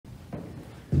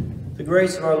The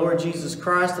grace of our Lord Jesus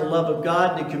Christ, the love of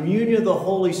God, and the communion of the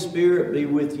Holy Spirit be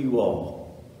with you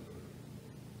all.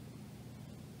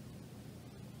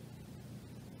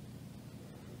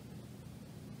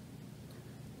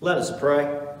 Let us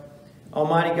pray.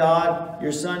 Almighty God,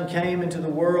 your Son came into the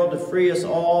world to free us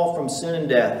all from sin and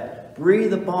death.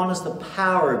 Breathe upon us the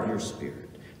power of your Spirit,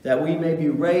 that we may be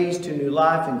raised to new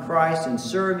life in Christ and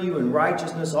serve you in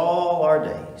righteousness all our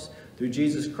days. Through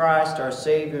Jesus Christ, our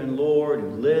Savior and Lord, who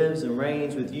lives and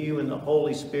reigns with you in the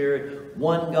Holy Spirit,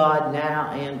 one God,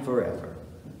 now and forever.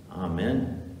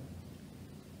 Amen.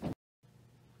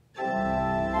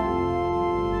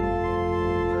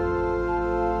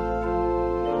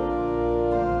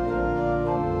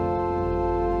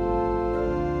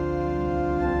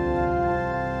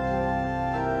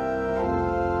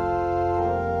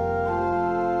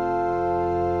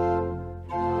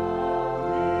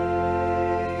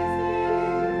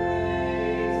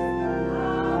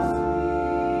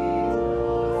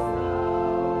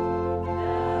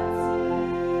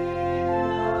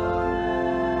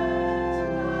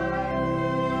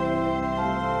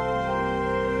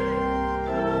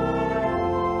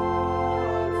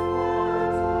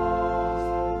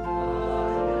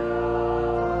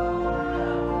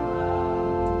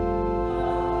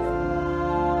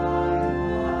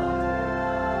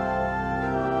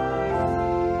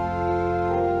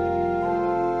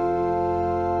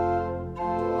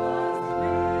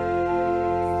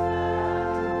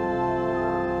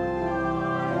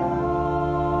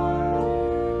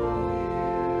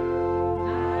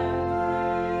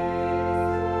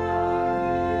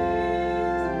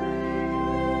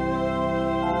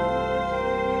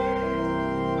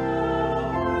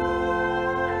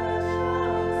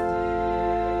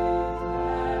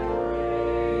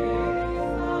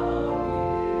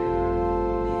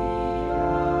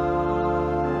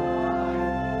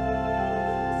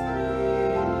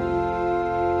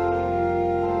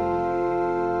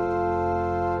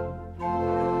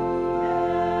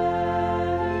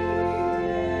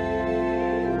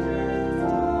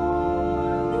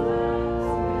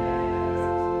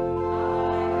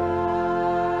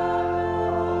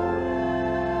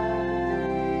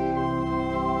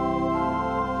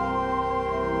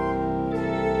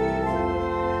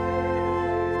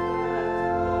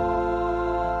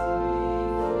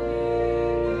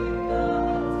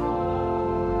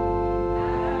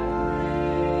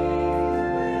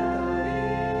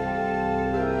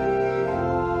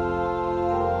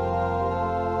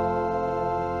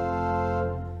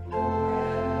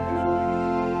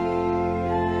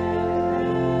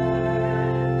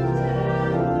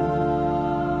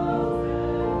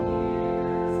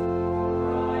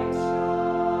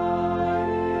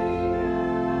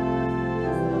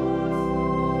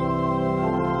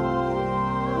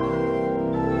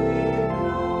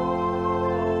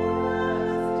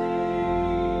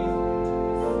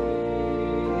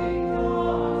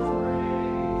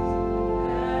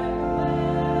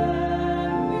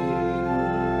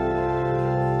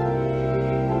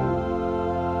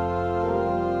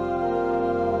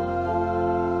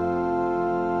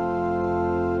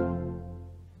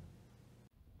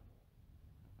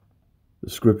 The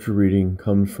scripture reading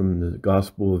comes from the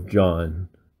Gospel of John,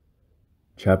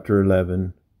 chapter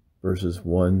 11, verses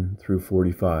 1 through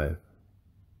 45.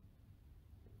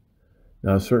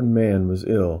 Now a certain man was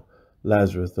ill,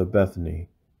 Lazarus of Bethany,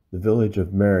 the village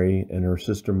of Mary and her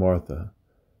sister Martha.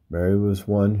 Mary was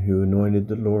one who anointed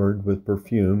the Lord with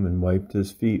perfume and wiped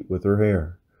his feet with her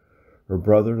hair. Her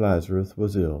brother Lazarus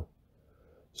was ill.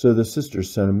 So the sisters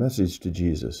sent a message to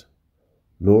Jesus,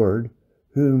 "Lord,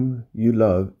 whom you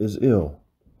love is ill."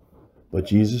 But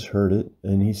Jesus heard it,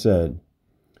 and he said,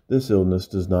 "This illness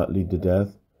does not lead to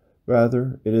death.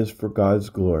 Rather, it is for God's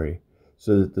glory,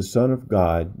 so that the Son of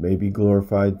God may be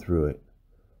glorified through it."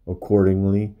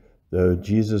 Accordingly, though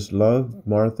Jesus loved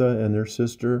Martha and her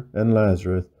sister and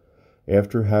Lazarus,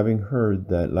 after having heard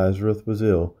that Lazarus was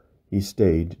ill, he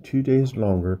stayed 2 days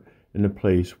longer in the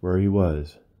place where he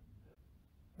was.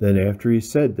 Then after he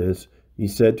said this, he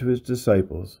said to his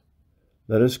disciples,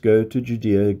 "Let us go to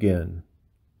Judea again."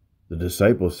 The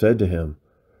disciples said to him,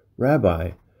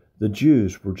 "Rabbi, the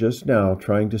Jews were just now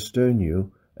trying to stone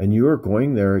you, and you are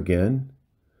going there again?"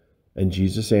 And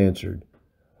Jesus answered,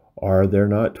 "Are there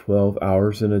not 12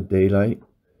 hours in a daylight?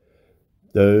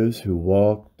 Those who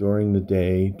walk during the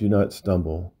day do not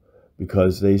stumble,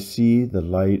 because they see the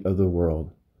light of the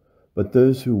world. But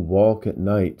those who walk at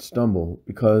night stumble,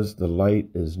 because the light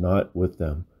is not with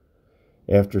them."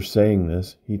 After saying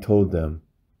this, he told them,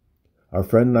 "Our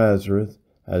friend Lazarus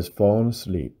has fallen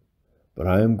asleep, but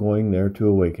I am going there to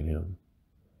awaken him."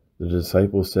 The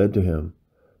disciples said to him,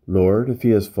 Lord, if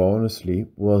he has fallen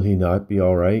asleep, will he not be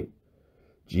all right?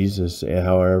 Jesus,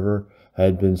 however,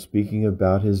 had been speaking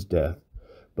about his death,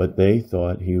 but they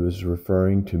thought he was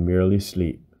referring to merely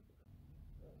sleep.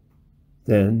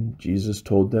 Then Jesus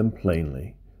told them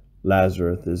plainly,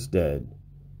 Lazarus is dead.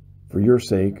 For your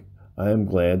sake, I am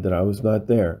glad that I was not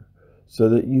there, so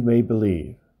that you may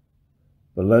believe.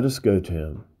 But let us go to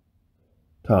him.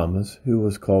 Thomas, who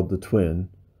was called the twin,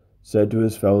 said to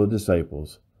his fellow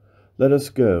disciples, Let us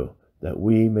go, that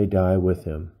we may die with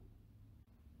him.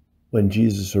 When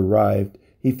Jesus arrived,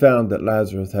 he found that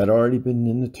Lazarus had already been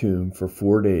in the tomb for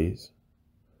 4 days.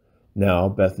 Now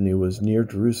Bethany was near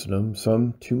Jerusalem,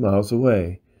 some 2 miles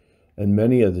away, and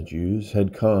many of the Jews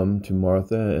had come to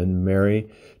Martha and Mary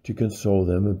to console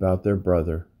them about their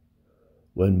brother.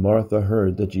 When Martha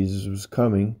heard that Jesus was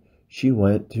coming, she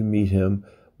went to meet him,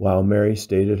 while Mary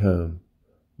stayed at home.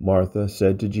 Martha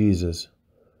said to Jesus,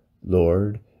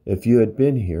 Lord, if you had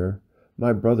been here,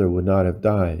 my brother would not have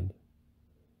died.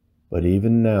 But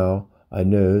even now I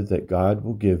know that God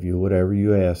will give you whatever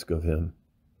you ask of him.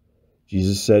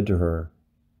 Jesus said to her,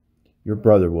 Your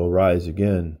brother will rise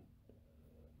again.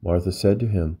 Martha said to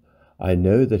him, I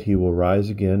know that he will rise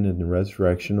again in the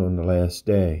resurrection on the last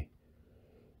day.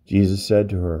 Jesus said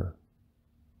to her,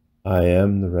 I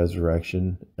am the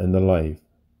resurrection and the life.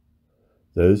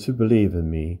 Those who believe in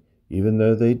me, even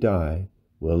though they die,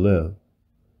 will live,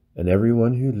 and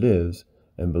everyone who lives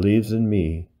and believes in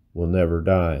me will never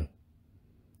die.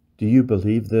 Do you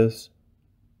believe this?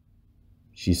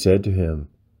 She said to him,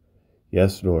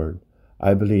 Yes, Lord,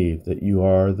 I believe that you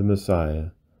are the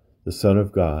Messiah, the Son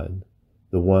of God,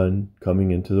 the one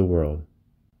coming into the world.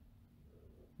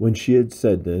 When she had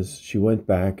said this, she went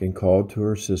back and called to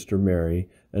her sister Mary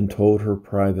and told her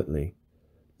privately,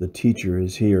 The teacher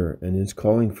is here and is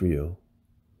calling for you.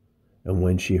 And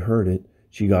when she heard it,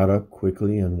 she got up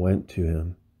quickly and went to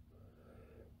him.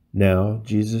 Now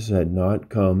Jesus had not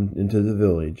come into the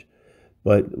village,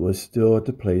 but was still at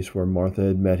the place where Martha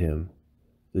had met him.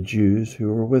 The Jews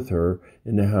who were with her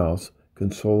in the house,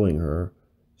 consoling her,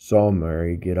 saw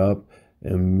Mary get up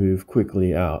and move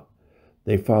quickly out.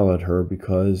 They followed her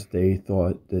because they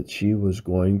thought that she was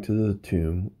going to the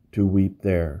tomb to weep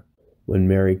there. When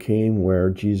Mary came where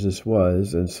Jesus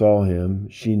was and saw him,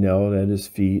 she knelt at his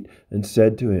feet and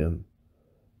said to him,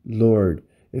 Lord,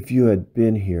 if you had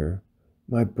been here,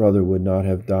 my brother would not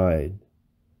have died.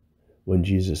 When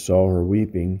Jesus saw her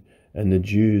weeping, and the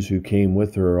Jews who came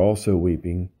with her also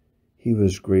weeping, he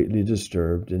was greatly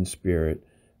disturbed in spirit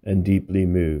and deeply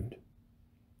moved.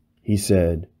 He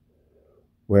said,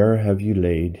 Where have you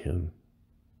laid him?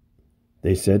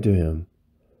 They said to him,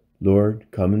 Lord,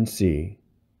 come and see.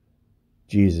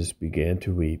 Jesus began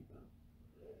to weep.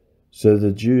 So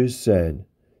the Jews said,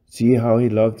 See how he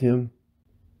loved him?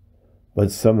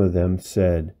 But some of them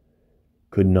said,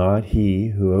 Could not he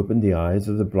who opened the eyes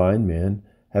of the blind man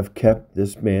have kept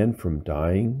this man from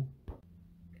dying?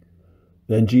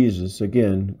 Then Jesus,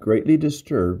 again greatly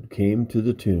disturbed, came to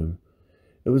the tomb.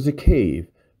 It was a cave,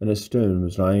 and a stone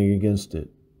was lying against it.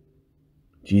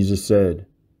 Jesus said,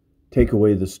 Take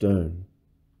away the stone.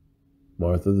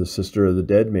 Martha, the sister of the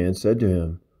dead man, said to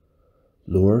him,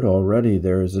 Lord, already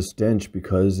there is a stench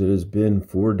because it has been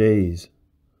 4 days.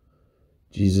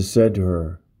 Jesus said to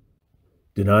her,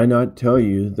 Did I not tell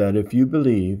you that if you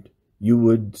believed, you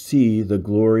would see the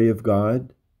glory of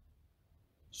God?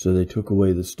 So they took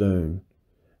away the stone,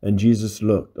 and Jesus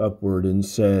looked upward and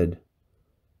said,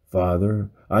 Father,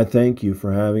 I thank you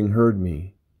for having heard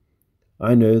me.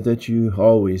 I know that you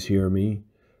always hear me,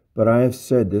 but I have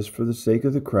said this for the sake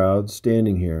of the crowd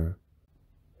standing here,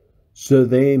 so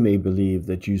they may believe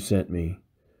that you sent me.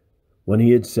 When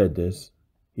he had said this,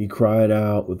 he cried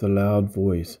out with a loud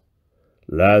voice,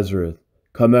 Lazarus,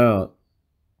 come out.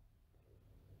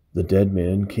 The dead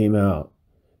man came out,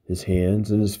 his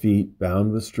hands and his feet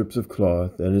bound with strips of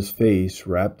cloth, and his face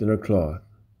wrapped in a cloth.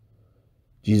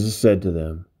 Jesus said to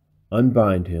them,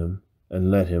 Unbind him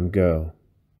and let him go.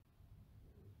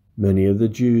 Many of the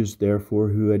Jews, therefore,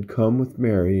 who had come with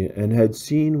Mary and had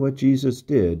seen what Jesus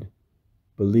did,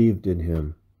 believed in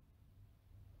him.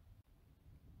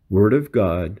 Word of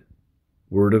God,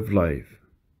 word of life.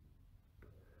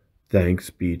 Thanks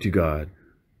be to God.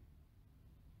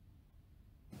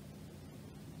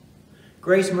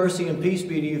 Grace, mercy, and peace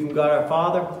be to you from God our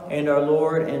Father and our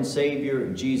Lord and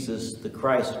Savior, Jesus the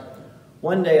Christ.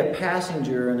 One day a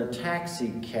passenger in a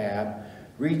taxi cab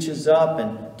reaches up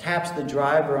and taps the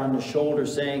driver on the shoulder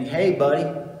saying, Hey, buddy.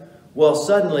 Well,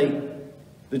 suddenly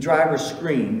the driver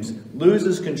screams,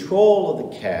 loses control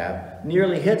of the cab,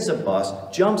 nearly hits a bus,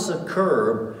 jumps a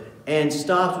curb, and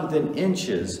stops within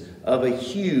inches of a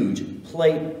huge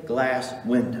plate glass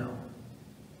window.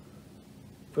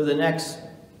 For the next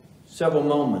several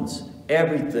moments,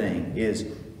 everything is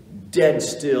dead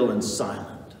still and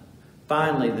silent.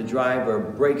 Finally, the driver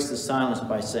breaks the silence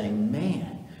by saying,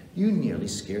 "Man, you nearly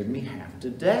scared me half to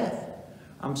death."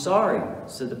 "I'm sorry,"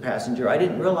 said the passenger. "I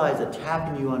didn't realize that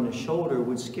tapping you on the shoulder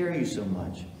would scare you so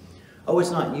much." "Oh,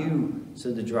 it's not you,"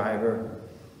 said the driver.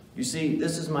 "You see,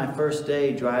 this is my first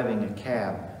day driving a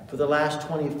cab. For the last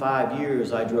 25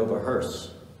 years, I drove a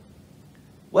hearse."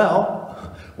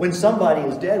 Well, when somebody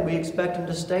is dead, we expect him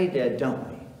to stay dead, don't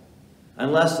we?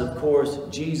 Unless, of course,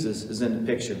 Jesus is in the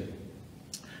picture.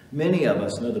 Many of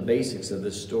us know the basics of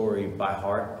this story by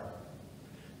heart.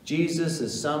 Jesus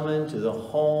is summoned to the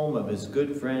home of his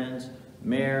good friends,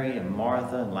 Mary and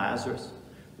Martha and Lazarus.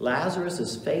 Lazarus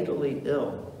is fatally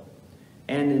ill,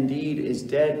 and indeed is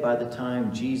dead by the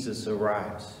time Jesus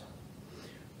arrives.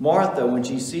 Martha, when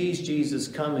she sees Jesus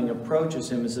coming,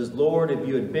 approaches him and says, "Lord, if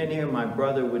you had been here, my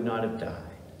brother would not have died."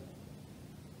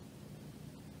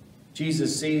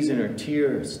 Jesus sees in her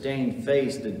tear-stained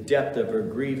face the depth of her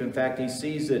grief. In fact, he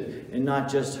sees it in not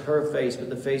just her face, but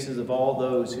the faces of all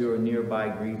those who are nearby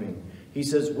grieving. He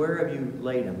says, "Where have you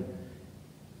laid him?"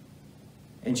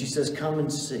 And she says, "Come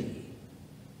and see."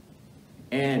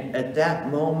 And at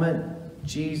that moment,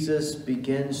 Jesus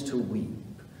begins to weep.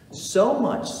 So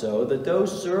much so that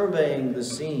those surveying the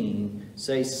scene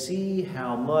say, "See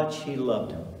how much he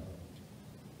loved him."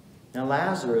 Now,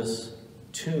 Lazarus'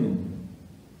 tomb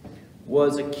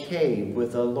was a cave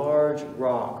with a large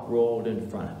rock rolled in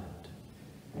front of it.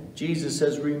 Jesus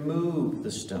says, "Remove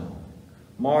the stone."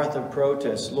 Martha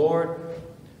protests, "Lord,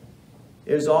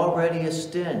 it is already a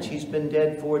stench. He's been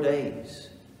dead 4 days."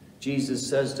 Jesus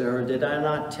says to her, "Did I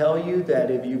not tell you that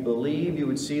if you believe, you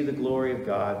would see the glory of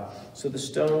God?" So the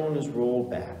stone is rolled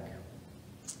back.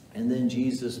 And then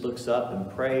Jesus looks up and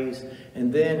prays,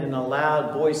 and then in a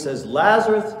loud voice says,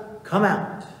 "Lazarus, come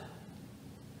out."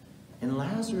 And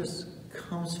Lazarus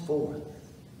comes forth,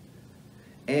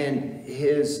 and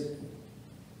his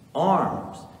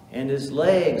arms and his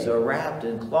legs are wrapped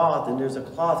in cloth, and there's a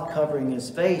cloth covering his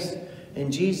face.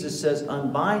 And Jesus says,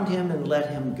 "Unbind him and let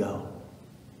him go."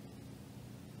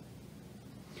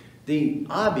 The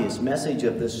obvious message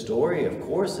of this story, of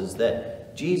course, is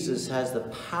that Jesus has the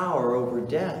power over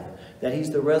death, that he's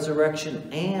the resurrection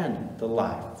and the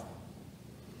life,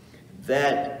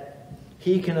 that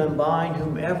he can unbind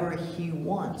whomever he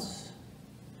wants,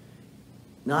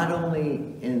 not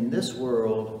only in this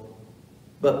world,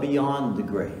 but beyond the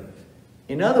grave.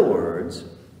 In other words,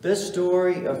 this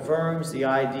story affirms the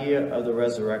idea of the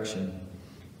resurrection.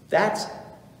 That's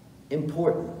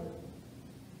important.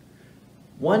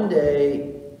 One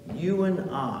day, you and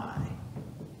I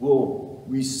will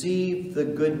receive the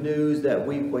good news that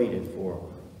we've waited for.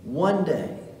 One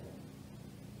day,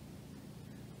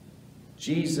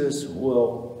 Jesus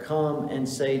will come and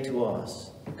say to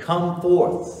us, "Come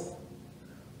forth."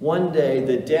 One day,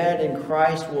 the dead in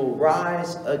Christ will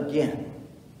rise again,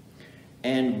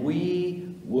 and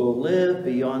we will live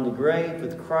beyond the grave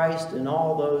with Christ and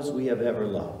all those we have ever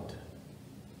loved.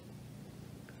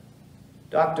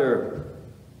 Dr.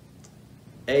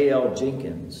 A.L.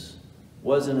 Jenkins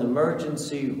was an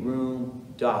emergency room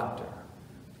doctor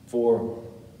for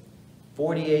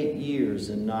 48 years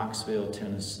in Knoxville,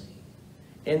 Tennessee.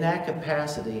 In that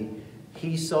capacity,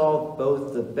 he saw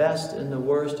both the best and the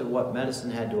worst of what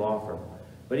medicine had to offer.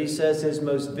 But he says his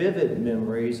most vivid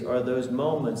memories are those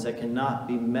moments that cannot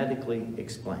be medically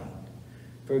explained.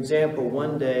 For example,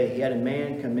 one day he had a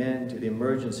man come into the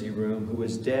emergency room who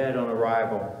was dead on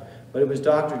arrival. But it was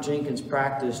Dr. Jenkins'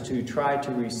 practice to try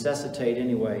to resuscitate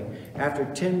anyway. After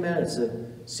 10 minutes of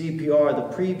CPR,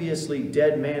 the previously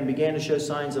dead man began to show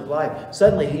signs of life.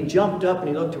 Suddenly, he jumped up and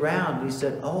he looked around and he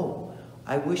said, "Oh,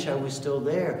 I wish I was still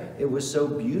there. It was so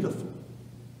beautiful."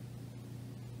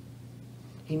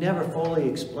 He never fully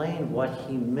explained what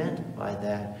he meant by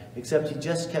that, except he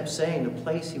just kept saying the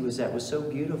place he was at was so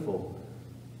beautiful.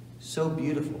 So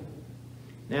beautiful.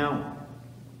 Now,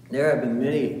 there have been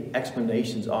many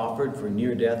explanations offered for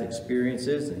near-death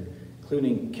experiences,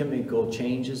 including chemical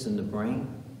changes in the brain.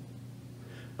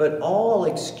 But all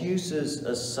excuses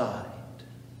aside,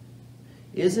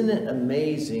 isn't it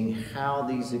amazing how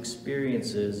these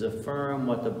experiences affirm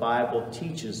what the Bible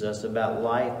teaches us about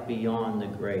life beyond the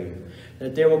grave?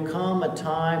 That there will come a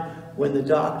time when the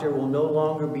doctor will no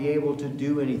longer be able to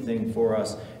do anything for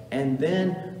us. And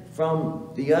then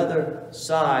from the other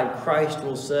side, Christ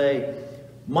will say,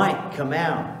 "Mike, come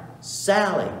out.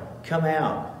 Sally, come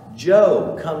out.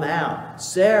 Joe, come out.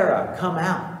 Sarah, come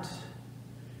out."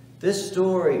 This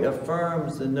story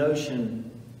affirms the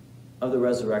notion of the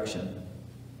resurrection.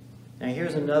 Now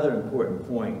here's another important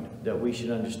point that we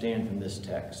should understand from this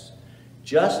text.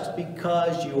 Just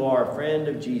because you are a friend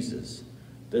of Jesus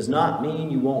does not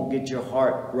mean you won't get your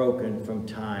heart broken from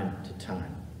time to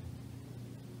time.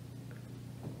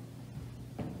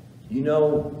 You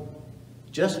know,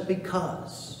 just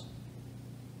because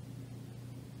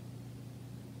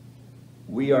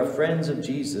we are friends of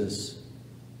Jesus,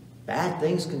 bad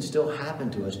things can still happen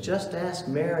to us. Just ask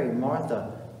Mary,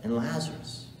 Martha, and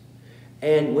Lazarus.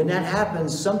 And when that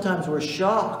happens, sometimes we're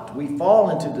shocked. We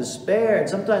fall into despair, and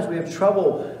sometimes we have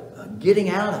trouble getting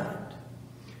out of it.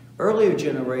 Earlier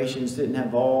generations didn't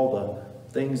have all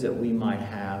the things that we might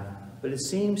have, but it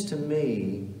seems to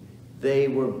me they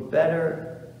were better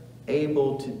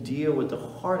able to deal with the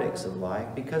heartaches of life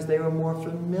because they were more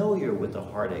familiar with the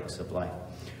heartaches of life.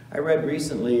 I read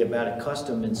recently about a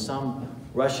custom in some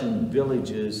Russian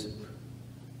villages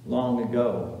long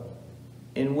ago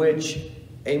in which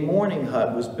a mourning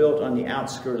hut was built on the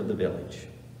outskirts of the village.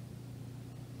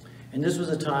 And this was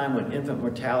a time when infant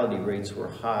mortality rates were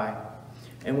high.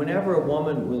 And whenever a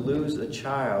woman would lose a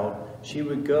child, she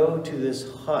would go to this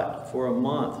hut for a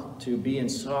month to be in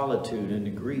solitude and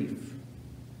to grief.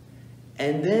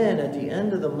 And then at the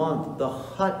end of the month, the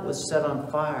hut was set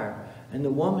on fire, and the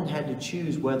woman had to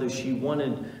choose whether she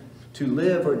wanted to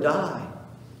live or die.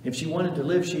 If she wanted to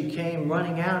live, she came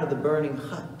running out of the burning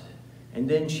hut, and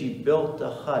then she built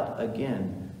the hut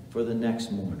again for the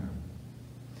next mourner.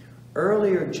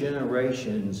 Earlier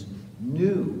generations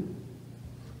knew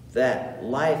that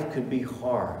life could be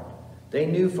hard. They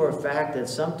knew for a fact that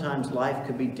sometimes life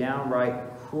could be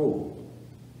downright cruel.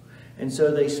 And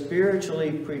so they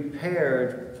spiritually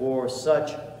prepared for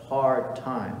such hard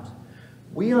times.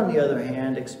 We, on the other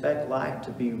hand, expect life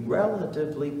to be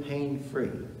relatively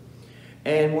pain-free.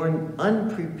 And we're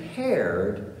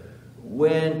unprepared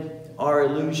when our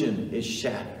illusion is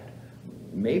shattered.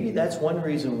 Maybe that's one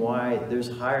reason why there's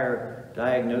higher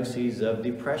diagnoses of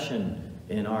depression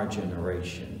in our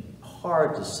generation.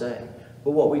 Hard to say.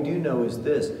 But what we do know is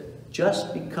this: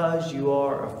 just because you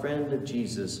are a friend of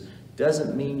Jesus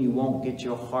doesn't mean you won't get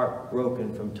your heart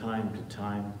broken from time to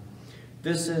time.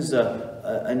 This is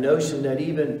a notion that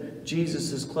even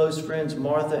Jesus' close friends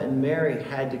Martha and Mary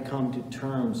had to come to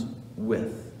terms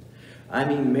with. I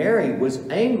mean, Mary was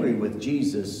angry with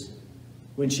Jesus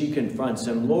when she confronts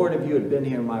him. Lord, if you had been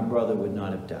here, my brother would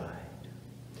not have died.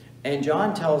 And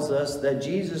John tells us that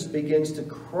Jesus begins to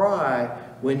cry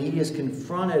when he is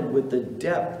confronted with the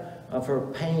depth of her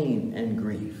pain and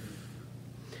grief.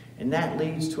 And that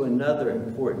leads to another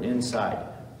important insight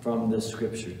from the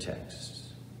scripture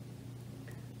text.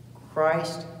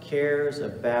 Christ cares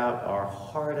about our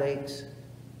heartaches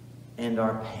and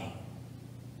our pain.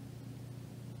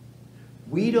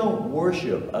 We don't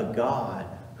worship a God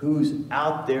who's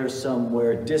out there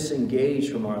somewhere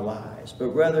disengaged from our lives, but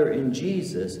rather in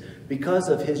Jesus, because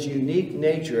of his unique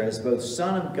nature as both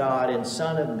Son of God and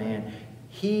Son of Man,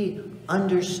 he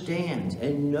understands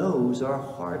and knows our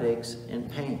heartaches and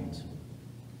pains.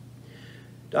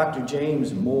 Dr.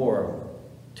 James Moore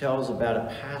tells about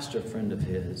a pastor friend of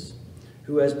his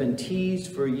who has been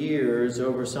teased for years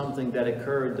over something that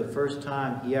occurred the first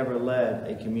time he ever led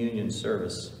a communion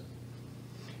service.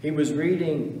 He was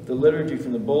reading the liturgy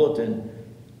from the bulletin,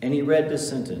 and he read this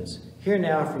sentence: "Hear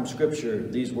now from Scripture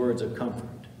these words of comfort."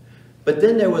 But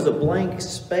then there was a blank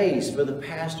space for the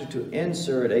pastor to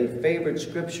insert a favorite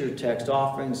scripture text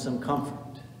offering some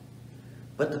comfort.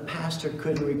 But the pastor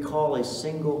couldn't recall a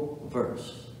single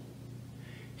verse.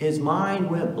 His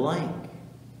mind went blank.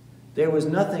 There was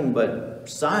nothing but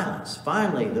silence.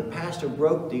 Finally, the pastor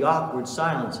broke the awkward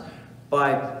silence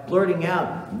by blurting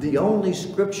out the only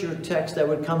scripture text that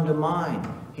would come to mind.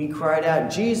 He cried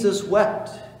out, "Jesus wept."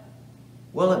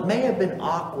 Well, it may have been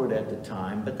awkward at the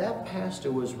time, but that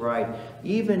pastor was right,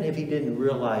 even if he didn't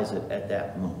realize it at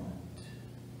that moment.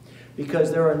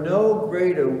 Because there are no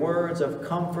greater words of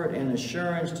comfort and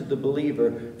assurance to the believer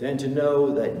than to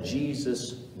know that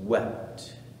Jesus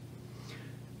wept.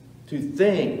 To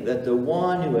think that the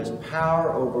one who has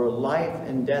power over life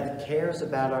and death cares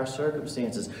about our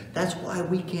circumstances. That's why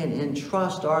we can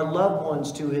entrust our loved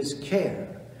ones to his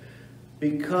care.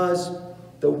 Because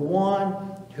the one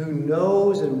who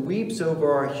knows and weeps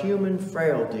over our human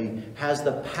frailty has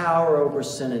the power over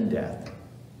sin and death.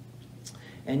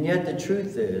 And yet the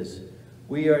truth is,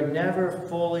 we are never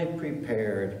fully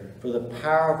prepared for the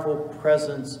powerful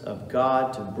presence of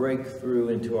God to break through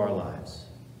into our lives.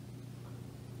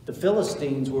 The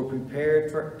Philistines were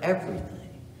prepared for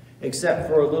everything, except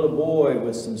for a little boy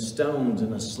with some stones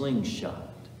and a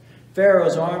slingshot.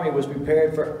 Pharaoh's army was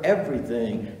prepared for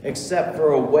everything, except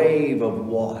for a wave of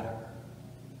water.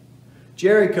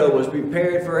 Jericho was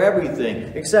prepared for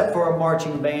everything except for a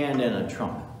marching band and a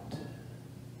trumpet.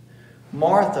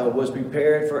 Martha was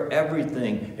prepared for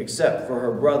everything except for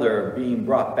her brother being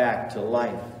brought back to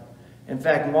life. In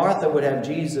fact, Martha would have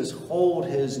Jesus hold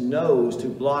his nose to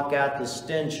block out the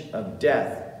stench of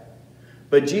death.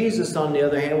 But Jesus, on the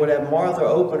other hand, would have Martha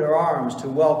open her arms to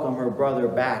welcome her brother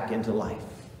back into life.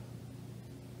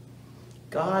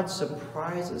 God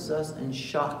surprises us and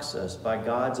shocks us by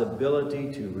God's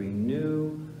ability to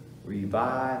renew,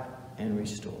 revive, and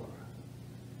restore.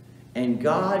 And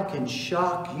God can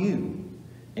shock you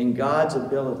in God's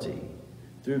ability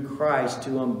through Christ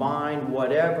to unbind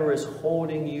whatever is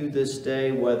holding you this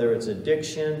day, whether it's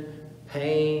addiction,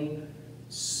 pain,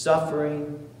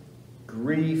 suffering,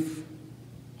 grief,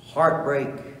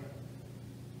 heartbreak,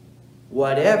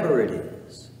 whatever it is.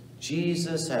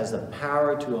 Jesus has the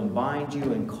power to unbind you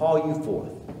and call you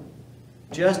forth,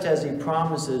 just as he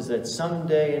promises that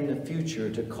someday in the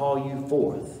future to call you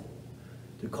forth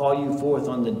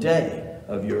on the day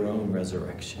of your own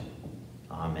resurrection.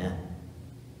 Amen.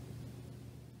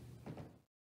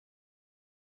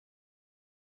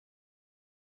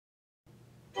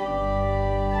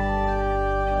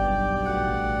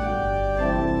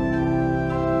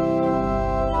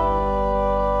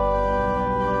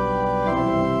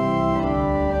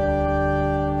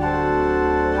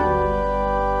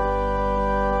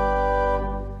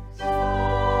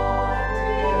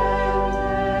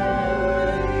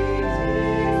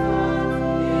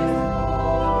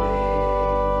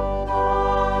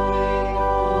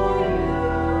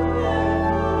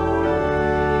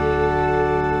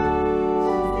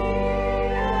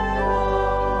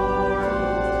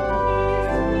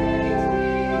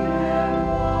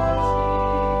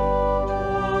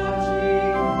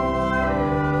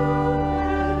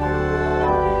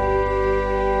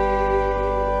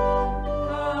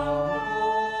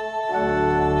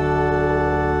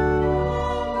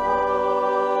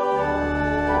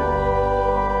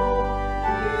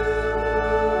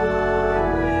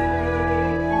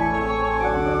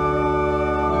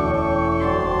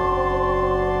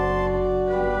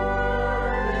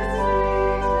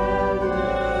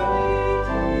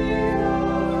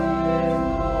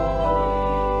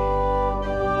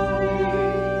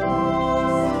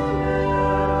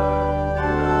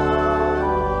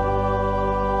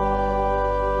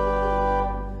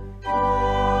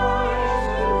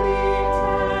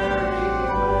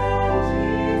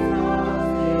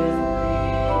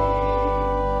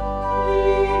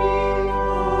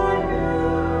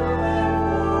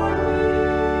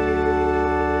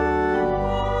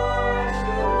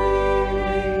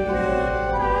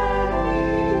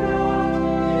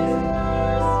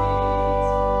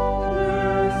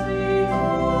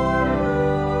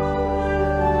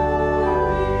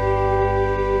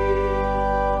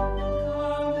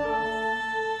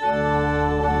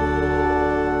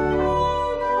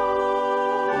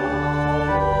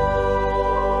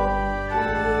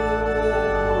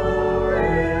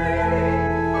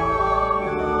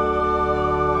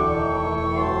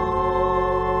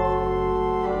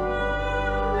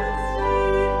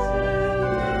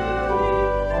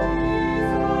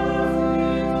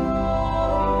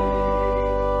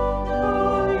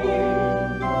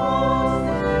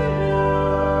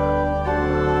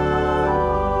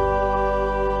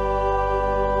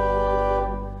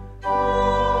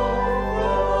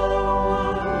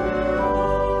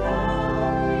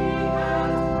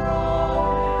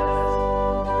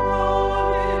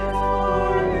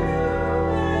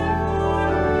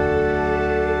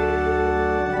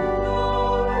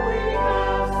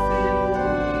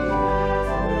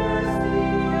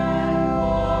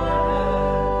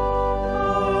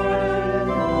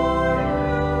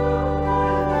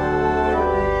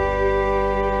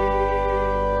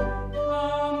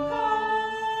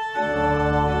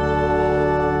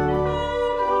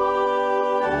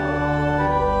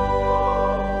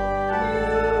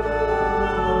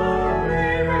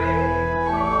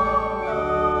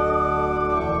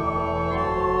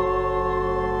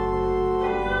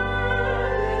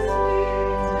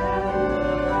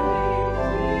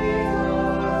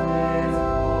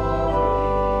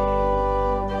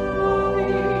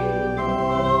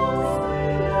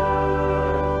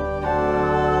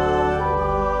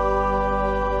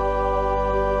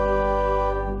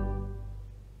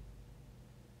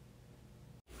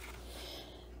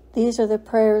 These are the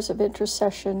prayers of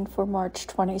intercession for March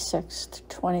 26th,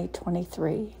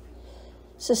 2023.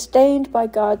 Sustained by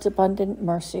God's abundant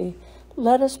mercy,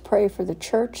 let us pray for the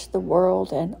church, the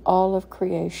world, and all of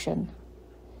creation.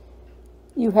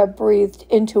 You have breathed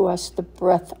into us the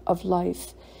breath of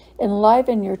life.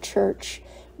 Enliven your church,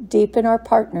 deepen our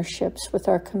partnerships with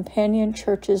our companion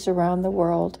churches around the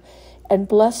world, and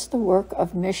bless the work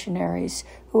of missionaries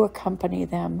who accompany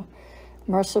them.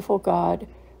 Merciful God,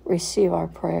 receive our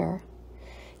prayer.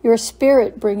 Your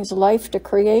Spirit brings life to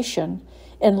creation,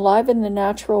 enliven the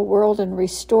natural world, and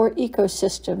restore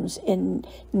ecosystems in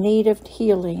need of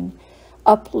healing.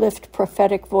 Uplift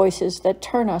prophetic voices that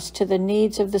turn us to the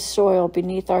needs of the soil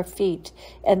beneath our feet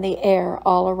and the air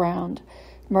all around.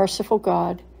 Merciful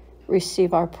God,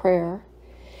 receive our prayer.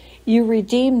 You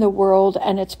redeem the world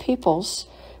and its peoples.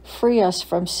 Free us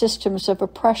from systems of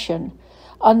oppression.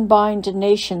 Unbind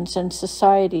nations and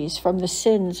societies from the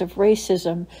sins of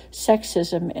racism,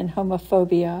 sexism, and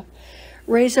homophobia.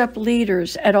 Raise up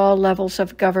leaders at all levels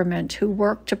of government who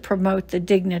work to promote the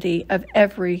dignity of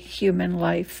every human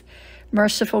life.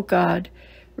 Merciful God,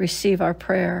 receive our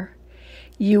prayer.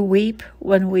 You weep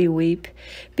when we weep.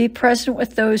 Be present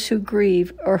with those who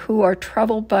grieve or who are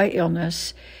troubled by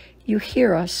illness. You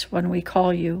hear us when we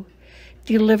call you.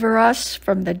 Deliver us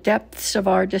from the depths of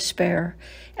our despair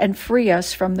and free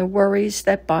us from the worries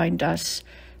that bind us.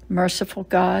 Merciful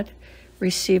God,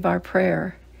 receive our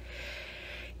prayer.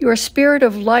 Your Spirit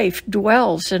of life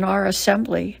dwells in our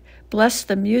assembly. Bless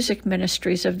the music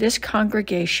ministries of this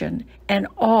congregation and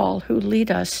all who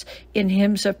lead us in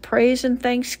hymns of praise and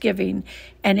thanksgiving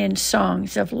and in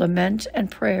songs of lament and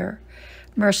prayer.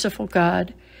 Merciful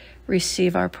God,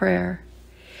 receive our prayer.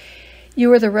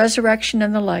 You are the resurrection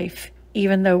and the life.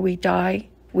 Even though we die,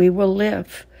 we will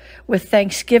live. With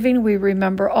thanksgiving, we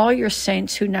remember all your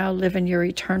saints who now live in your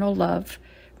eternal love.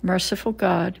 Merciful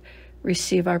God,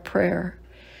 receive our prayer.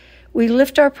 We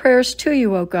lift our prayers to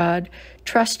you, O God,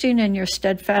 trusting in your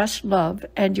steadfast love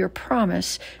and your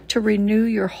promise to renew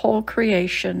your whole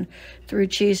creation through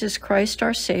Jesus Christ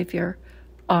our Savior.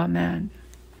 Amen.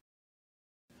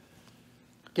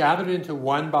 Gathered into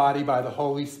one body by the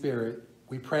Holy Spirit,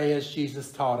 we pray as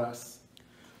Jesus taught us.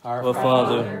 Our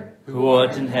Father, who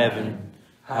art in heaven,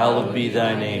 hallowed be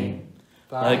thy name.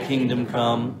 Thy kingdom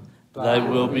come, thy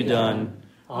will be done,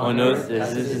 on earth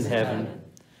as it is in heaven.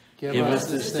 Give us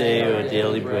this day our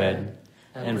daily bread,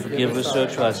 and forgive us our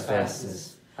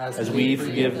trespasses, as we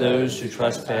forgive those who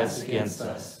trespass against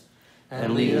us.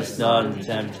 And lead us not into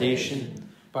temptation,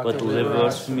 but deliver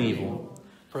us from evil.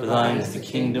 For thine is the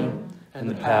kingdom, and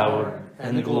the power,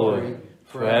 and the glory,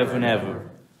 forever and ever.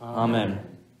 Amen.